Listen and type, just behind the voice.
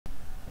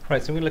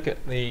Right, so we look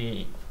at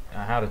the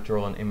how to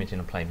draw an image in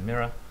a plane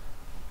mirror.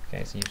 Okay,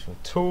 it's a useful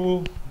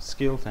tool,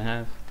 skill to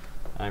have.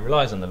 It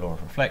relies on the law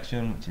of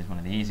reflection, which is one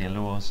of the easier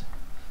laws.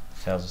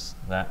 It tells us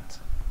that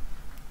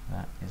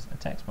that is a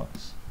text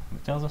box.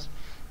 It tells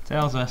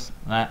us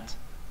that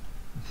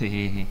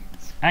the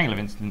angle of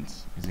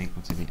incidence is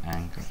equal to the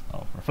angle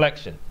of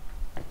reflection.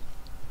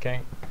 Okay,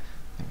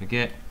 don't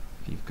forget,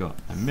 if you've got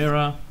a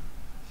mirror,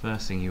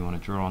 first thing you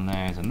want to draw on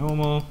there is a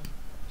normal,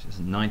 which is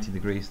 90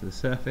 degrees to the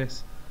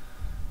surface.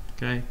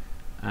 Okay,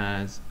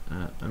 as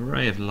a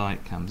ray of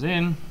light comes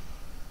in,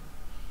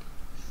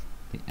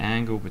 the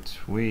angle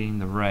between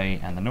the ray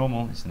and the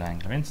normal is the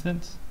angle of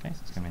incidence. Okay,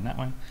 so it's coming that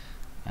way,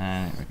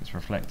 and it gets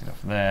reflected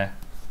off there.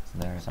 So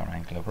there is our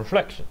angle of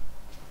reflection.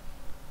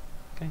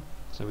 Okay,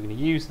 so we're going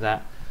to use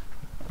that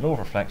law of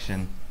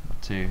reflection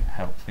to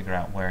help figure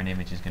out where an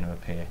image is going to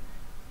appear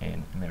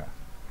in a mirror.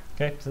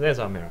 Okay, so there's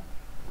our mirror.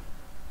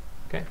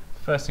 Okay,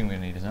 first thing we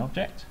need is an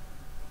object,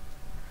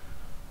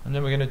 and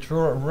then we're going to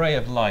draw a ray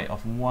of light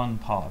off one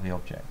part of the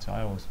object. So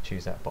I always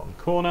choose that bottom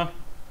corner,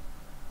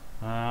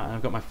 and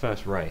I've got my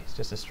first ray. It's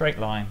just a straight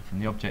line from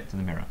the object to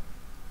the mirror.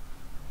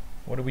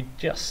 What do we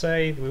just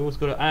say? We always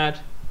got to add.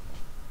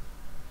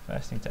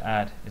 First thing to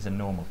add is a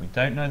normal. If we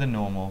don't know the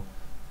normal,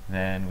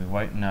 then we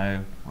won't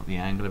know what the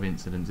angle of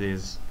incidence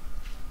is.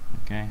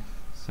 Okay,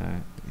 so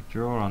we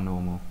draw our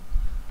normal,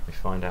 we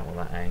find out what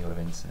that angle of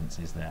incidence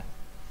is there.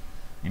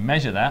 We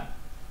measure that,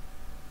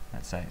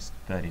 let's say it's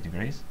 30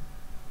 degrees,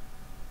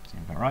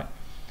 seems about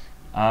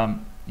right.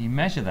 You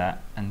measure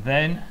that, and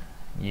then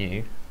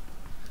you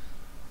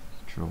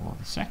draw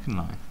the second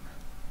line.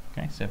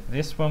 Okay, so if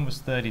this one was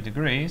 30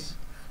 degrees,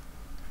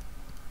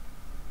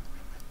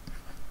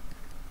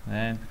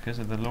 then because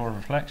of the law of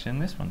reflection,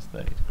 this one's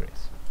 30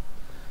 degrees.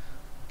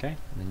 Okay,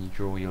 and then you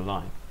draw your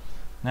line.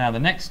 Now the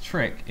next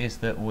trick is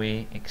that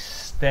we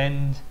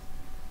extend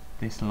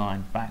this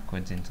line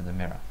backwards into the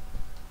mirror.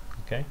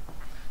 Okay,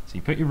 so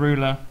you put your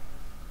ruler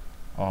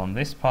on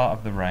this part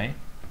of the ray.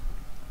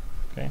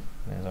 Okay,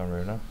 there's our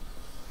ruler,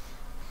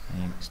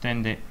 and you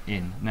extend it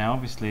in. Now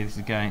obviously this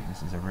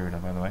is a ruler,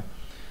 by the way.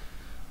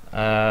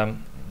 There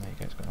you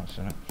go, it's got much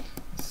on it.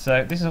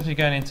 So this is obviously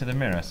going into the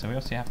mirror, so we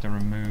obviously have to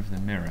remove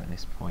the mirror at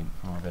this point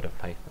from our bit of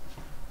paper.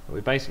 But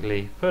we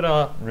basically put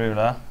our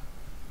ruler,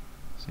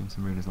 seen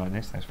some rulers like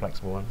this, those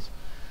flexible ones,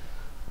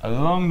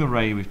 along the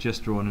ray we've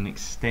just drawn and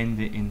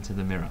extend it into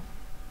the mirror.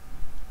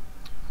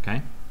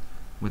 Okay,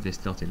 with this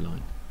dotted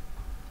line.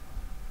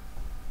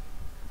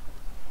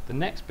 The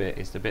next bit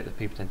is the bit that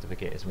people tend to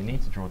forget, is we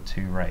need to draw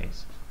two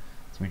rays.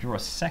 So we draw a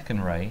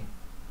second ray,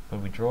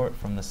 but we draw it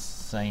from the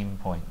same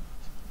point.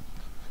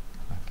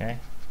 Okay,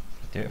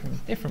 if we do it from a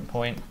different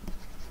point,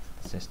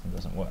 the system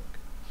doesn't work.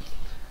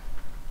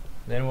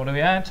 Then what do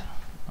we add?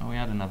 Oh, we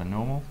add another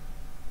normal.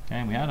 Okay,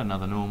 and we add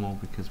another normal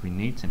because we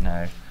need to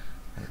know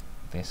that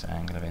this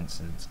angle of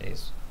incidence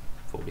is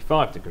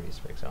 45 degrees,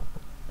 for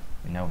example.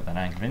 We know what that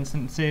angle of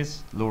incidence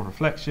is, law of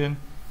reflection.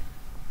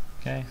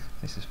 Okay,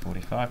 this is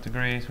 45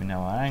 degrees. We know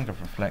our angle of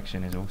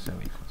reflection is also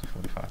equal to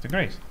 45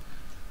 degrees.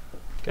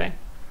 Okay,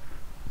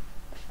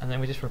 and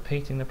then we're just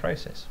repeating the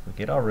process. We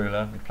get our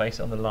ruler, we place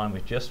it on the line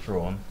we've just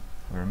drawn,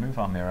 we remove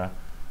our mirror,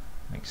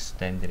 and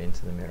extend it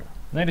into the mirror.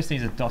 Notice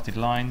these are dotted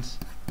lines.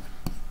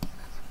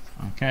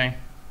 Okay,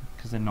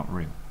 because they're not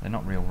real. They're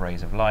not real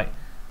rays of light,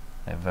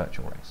 they're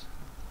virtual rays.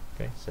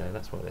 Okay, so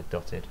that's why they're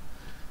dotted.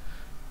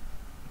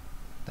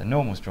 The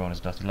normal's drawn as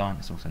a dotted line,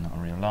 it's also not a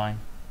real line.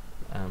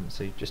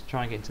 So you just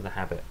try and get into the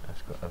habit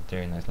of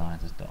doing those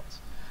lines as dots.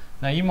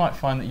 Now you might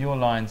find that your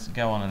lines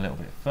go on a little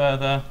bit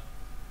further.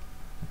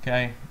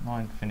 Okay,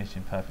 mine finish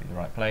in perfectly the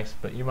right place,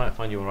 but you might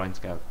find your lines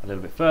go a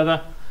little bit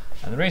further.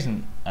 And the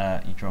reason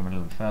you draw them a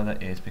little bit further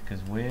is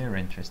because we're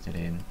interested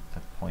in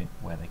the point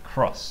where they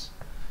cross.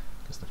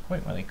 Because the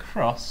point where they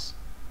cross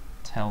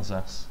tells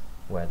us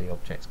where the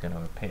object's going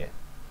to appear.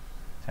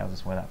 Tells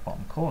us where that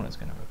bottom corner is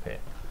going to appear.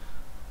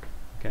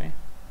 Okay.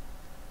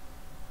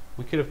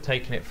 We could have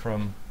taken it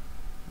from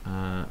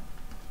up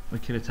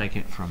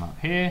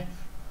here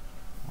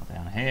or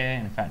down here.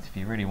 In fact, if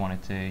you really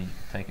wanted to, you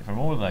could take it from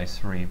all of those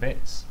three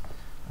bits,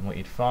 and what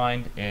you'd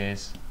find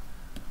is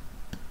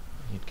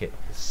you'd get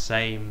the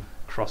same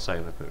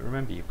crossover. But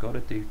remember, you've got to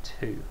do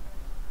two.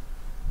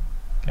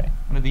 Okay.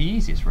 One of the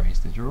easiest rays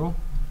to draw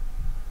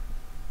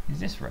is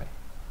this ray.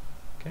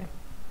 Okay.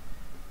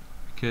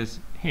 Because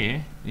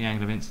here the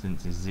angle of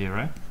incidence is 0.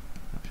 Not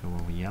sure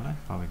why we're yellow,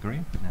 why we're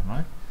green, but never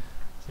mind.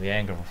 So the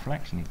angle of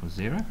reflection equals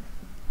 0.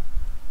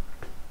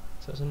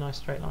 So it's a nice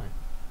straight line.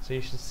 So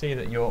you should see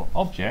that your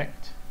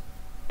object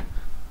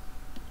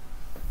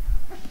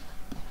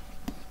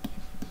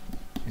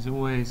is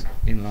always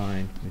in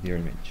line with your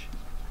image.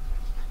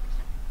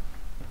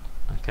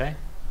 Okay?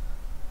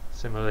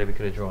 Similarly, we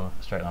could have drawn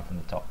a straight line from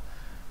the top.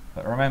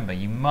 But remember,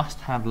 you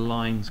must have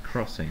lines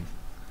crossing,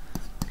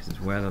 because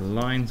it's where the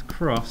lines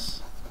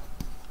cross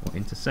or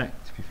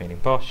intersect, if you're feeling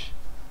posh,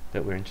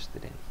 that we're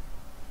interested in.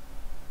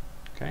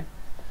 Okay?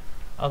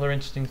 Other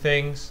interesting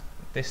things,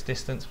 this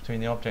distance between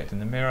the object and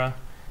the mirror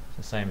is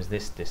the same as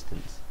this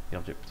distance, the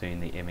object between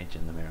the image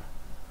and the mirror.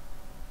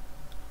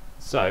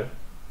 So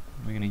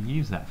we're going to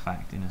use that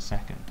fact in a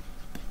second.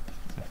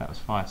 So if that was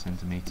 5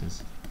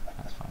 centimetres,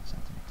 that's 5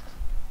 centimetres.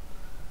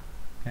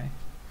 Okay,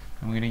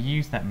 and we're going to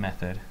use that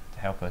method to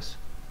help us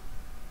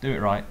do it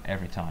right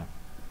every time.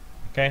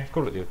 Okay, I've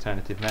called it the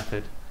alternative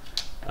method.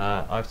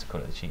 I have to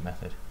call it the cheat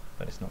method,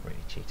 but it's not really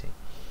cheating.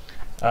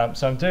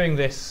 So I'm doing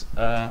this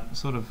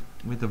sort of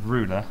with the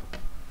ruler,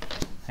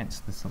 hence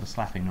the sort of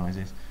slapping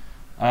noises.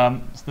 So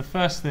the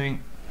first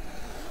thing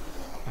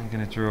I'm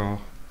going to draw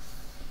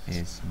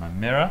is my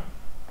mirror.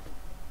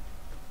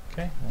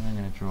 Okay, then I'm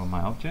going to draw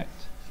my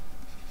object.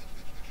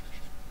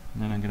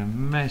 And then I'm going to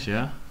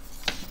measure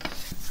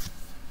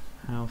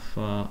how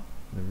far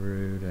the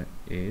ruler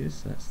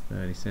is. That's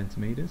 30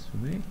 centimetres for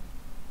me.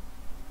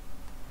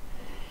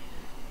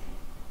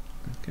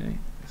 Okay,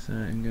 so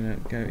I'm going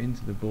to go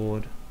into the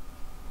board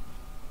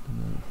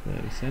another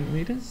 30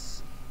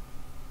 centimetres.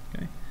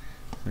 Okay,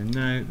 so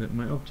now that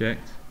my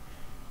object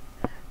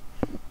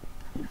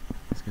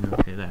is going to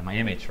appear there, my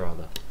image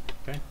rather.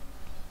 Okay,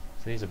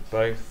 so these are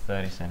both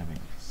 30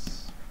 centimetres.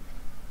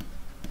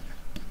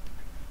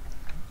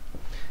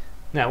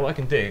 Now what I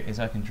can do is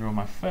I can draw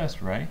my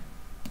first ray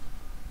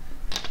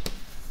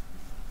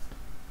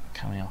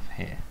coming off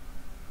here.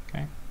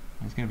 Okay, and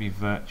it's going to be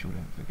virtual,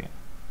 don't forget.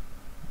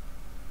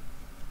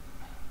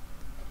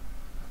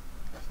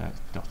 So it's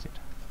dotted.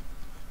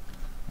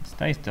 It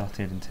stays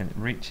dotted until it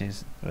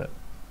reaches the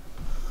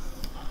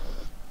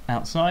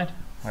outside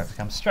where it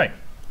becomes straight.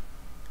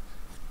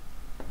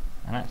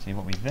 And actually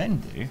what we then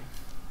do,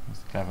 is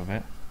the clever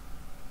bit,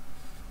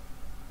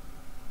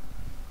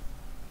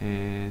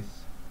 is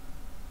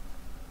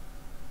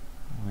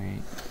we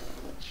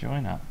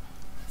join up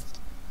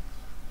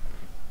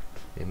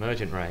the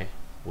emergent ray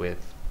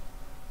with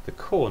the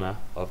corner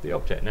of the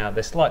object. Now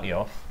they're slightly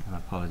off, and I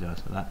apologise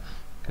for that,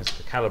 because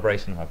the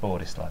calibration of my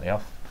board is slightly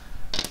off,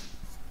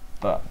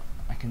 but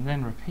I can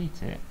then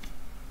repeat it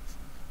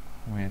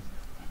with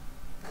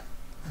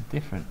a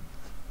different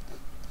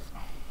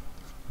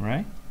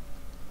ray.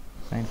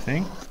 Same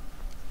thing,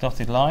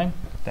 dotted line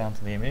down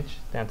to the image,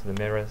 down to the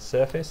mirror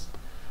surface,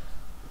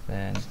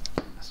 then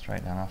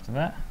straight down after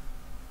that.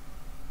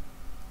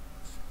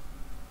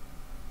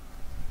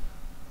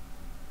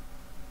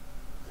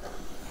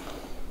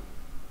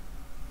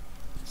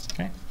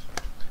 Okay,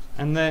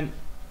 and then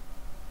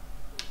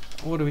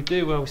what do we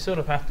do? Well, we sort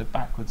of have to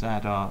backwards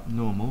add our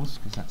normals,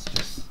 because that's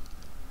just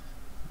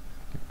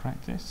good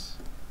practice.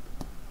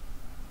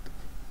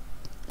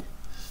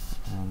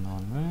 And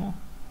on there.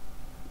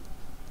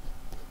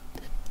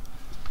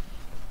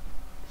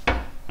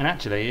 And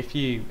actually, if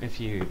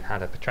you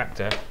had a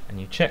protractor and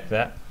you check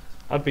that,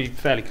 I'd be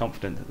fairly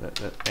confident that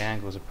the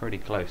angles are pretty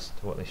close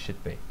to what they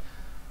should be.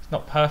 It's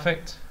not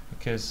perfect,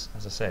 because,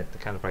 as I said, the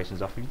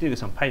calibration's off. If you do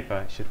this on paper,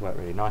 it should work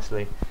really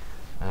nicely.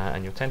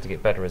 And you'll tend to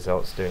get better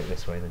results doing it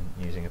this way than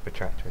using a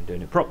protractor and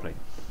doing it properly.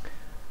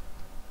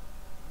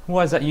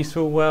 Why is that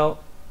useful?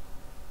 Well,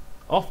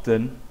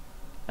 often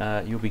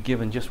you'll be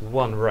given just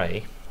one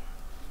ray.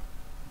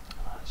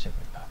 Oh, it should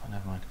be purple,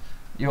 never mind.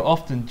 You're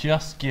often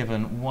just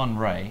given one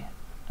ray,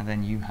 and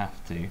then you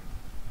have to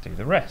do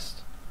the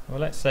rest. Well,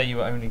 let's say you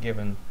were only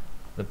given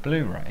the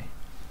blue ray.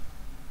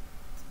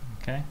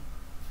 Okay,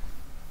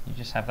 you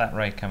just have that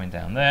ray coming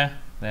down there,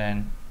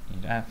 then you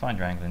find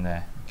your angle in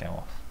there and go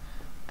off.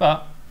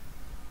 But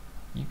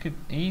you could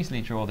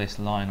easily draw this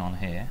line on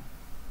here,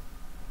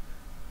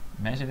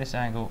 measure this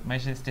angle,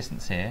 measure this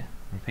distance here,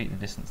 repeat the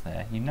distance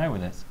there. You know where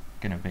that's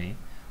going to be.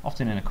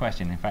 Often in a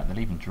question, in fact, they'll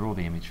even draw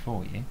the image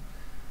for you.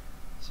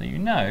 So you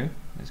know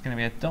there's going to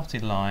be a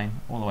dotted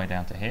line all the way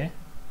down to here,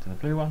 to the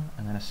blue one,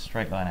 and then a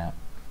straight line out.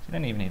 So you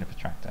don't even need a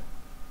protractor.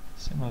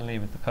 Similarly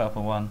with the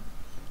purple one,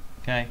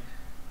 okay,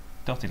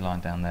 dotted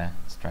line down there,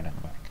 straight out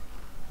the back.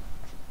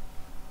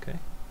 Okay.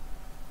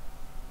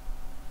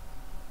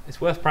 It's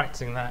worth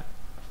practicing that.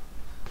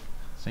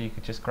 So you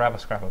could just grab a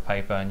scrap of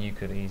paper and you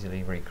could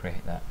easily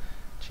recreate that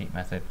cheat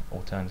method,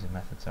 alternative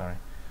method, sorry.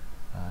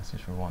 Let's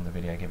just rewind the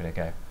video, give it a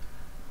go.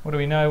 What do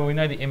we know? Well, we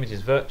know the image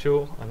is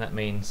virtual, and that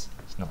means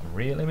it's not a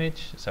real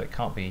image, so it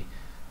can't be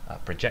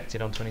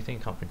projected onto anything.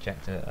 You can't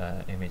project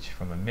an image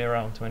from a mirror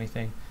onto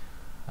anything,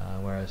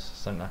 whereas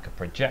something like a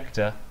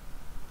projector,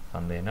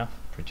 funnily enough,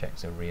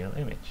 projects a real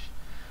image.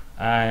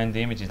 And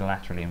the image is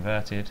laterally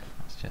inverted.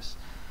 That's just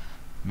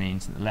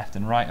means that the left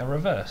and right are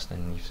reversed,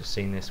 and you've just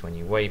seen this when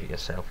you wave at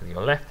yourself with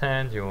your left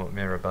hand, your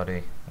mirror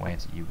buddy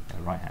waves at you with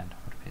their right hand,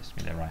 what appears to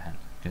be their right hand,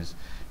 because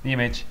the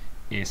image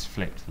is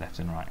flipped left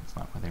and right. It's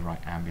like where they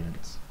write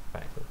ambulance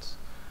backwards.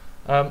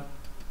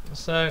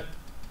 So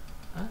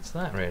that's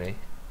that really.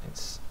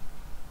 It's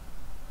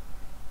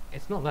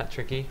not that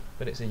tricky,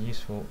 but it's a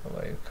useful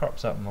way. It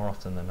crops up more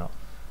often than not.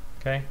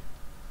 Okay,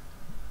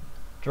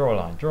 draw a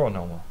line, draw a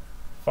normal,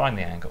 find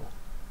the angle,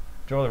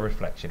 draw the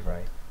reflection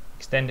ray,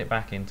 extend it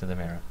back into the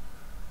mirror,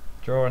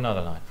 draw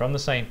another line from the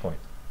same point,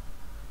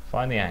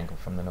 find the angle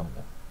from the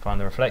normal, find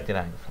the reflected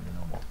angle from the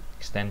normal,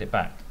 extend it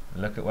back,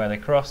 look at where they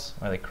cross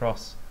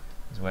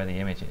is where the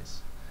image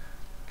is.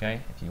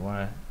 Okay, if you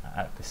want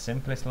to, the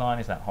simplest line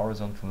is that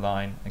horizontal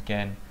line.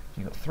 Again, if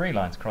you've got 3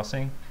 lines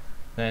crossing,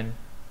 then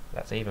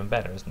that's even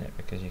better, isn't it?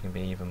 Because you can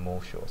be even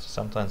more sure. So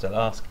sometimes they'll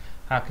ask,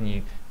 how can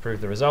you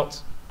prove the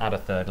results? Add a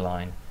third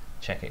line,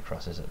 check it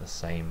crosses at the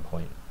same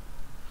point.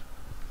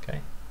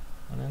 Okay,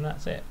 and then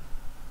that's it.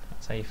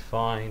 That's how you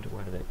find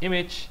whether the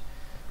image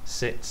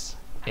sits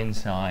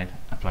inside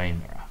a plane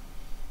mirror.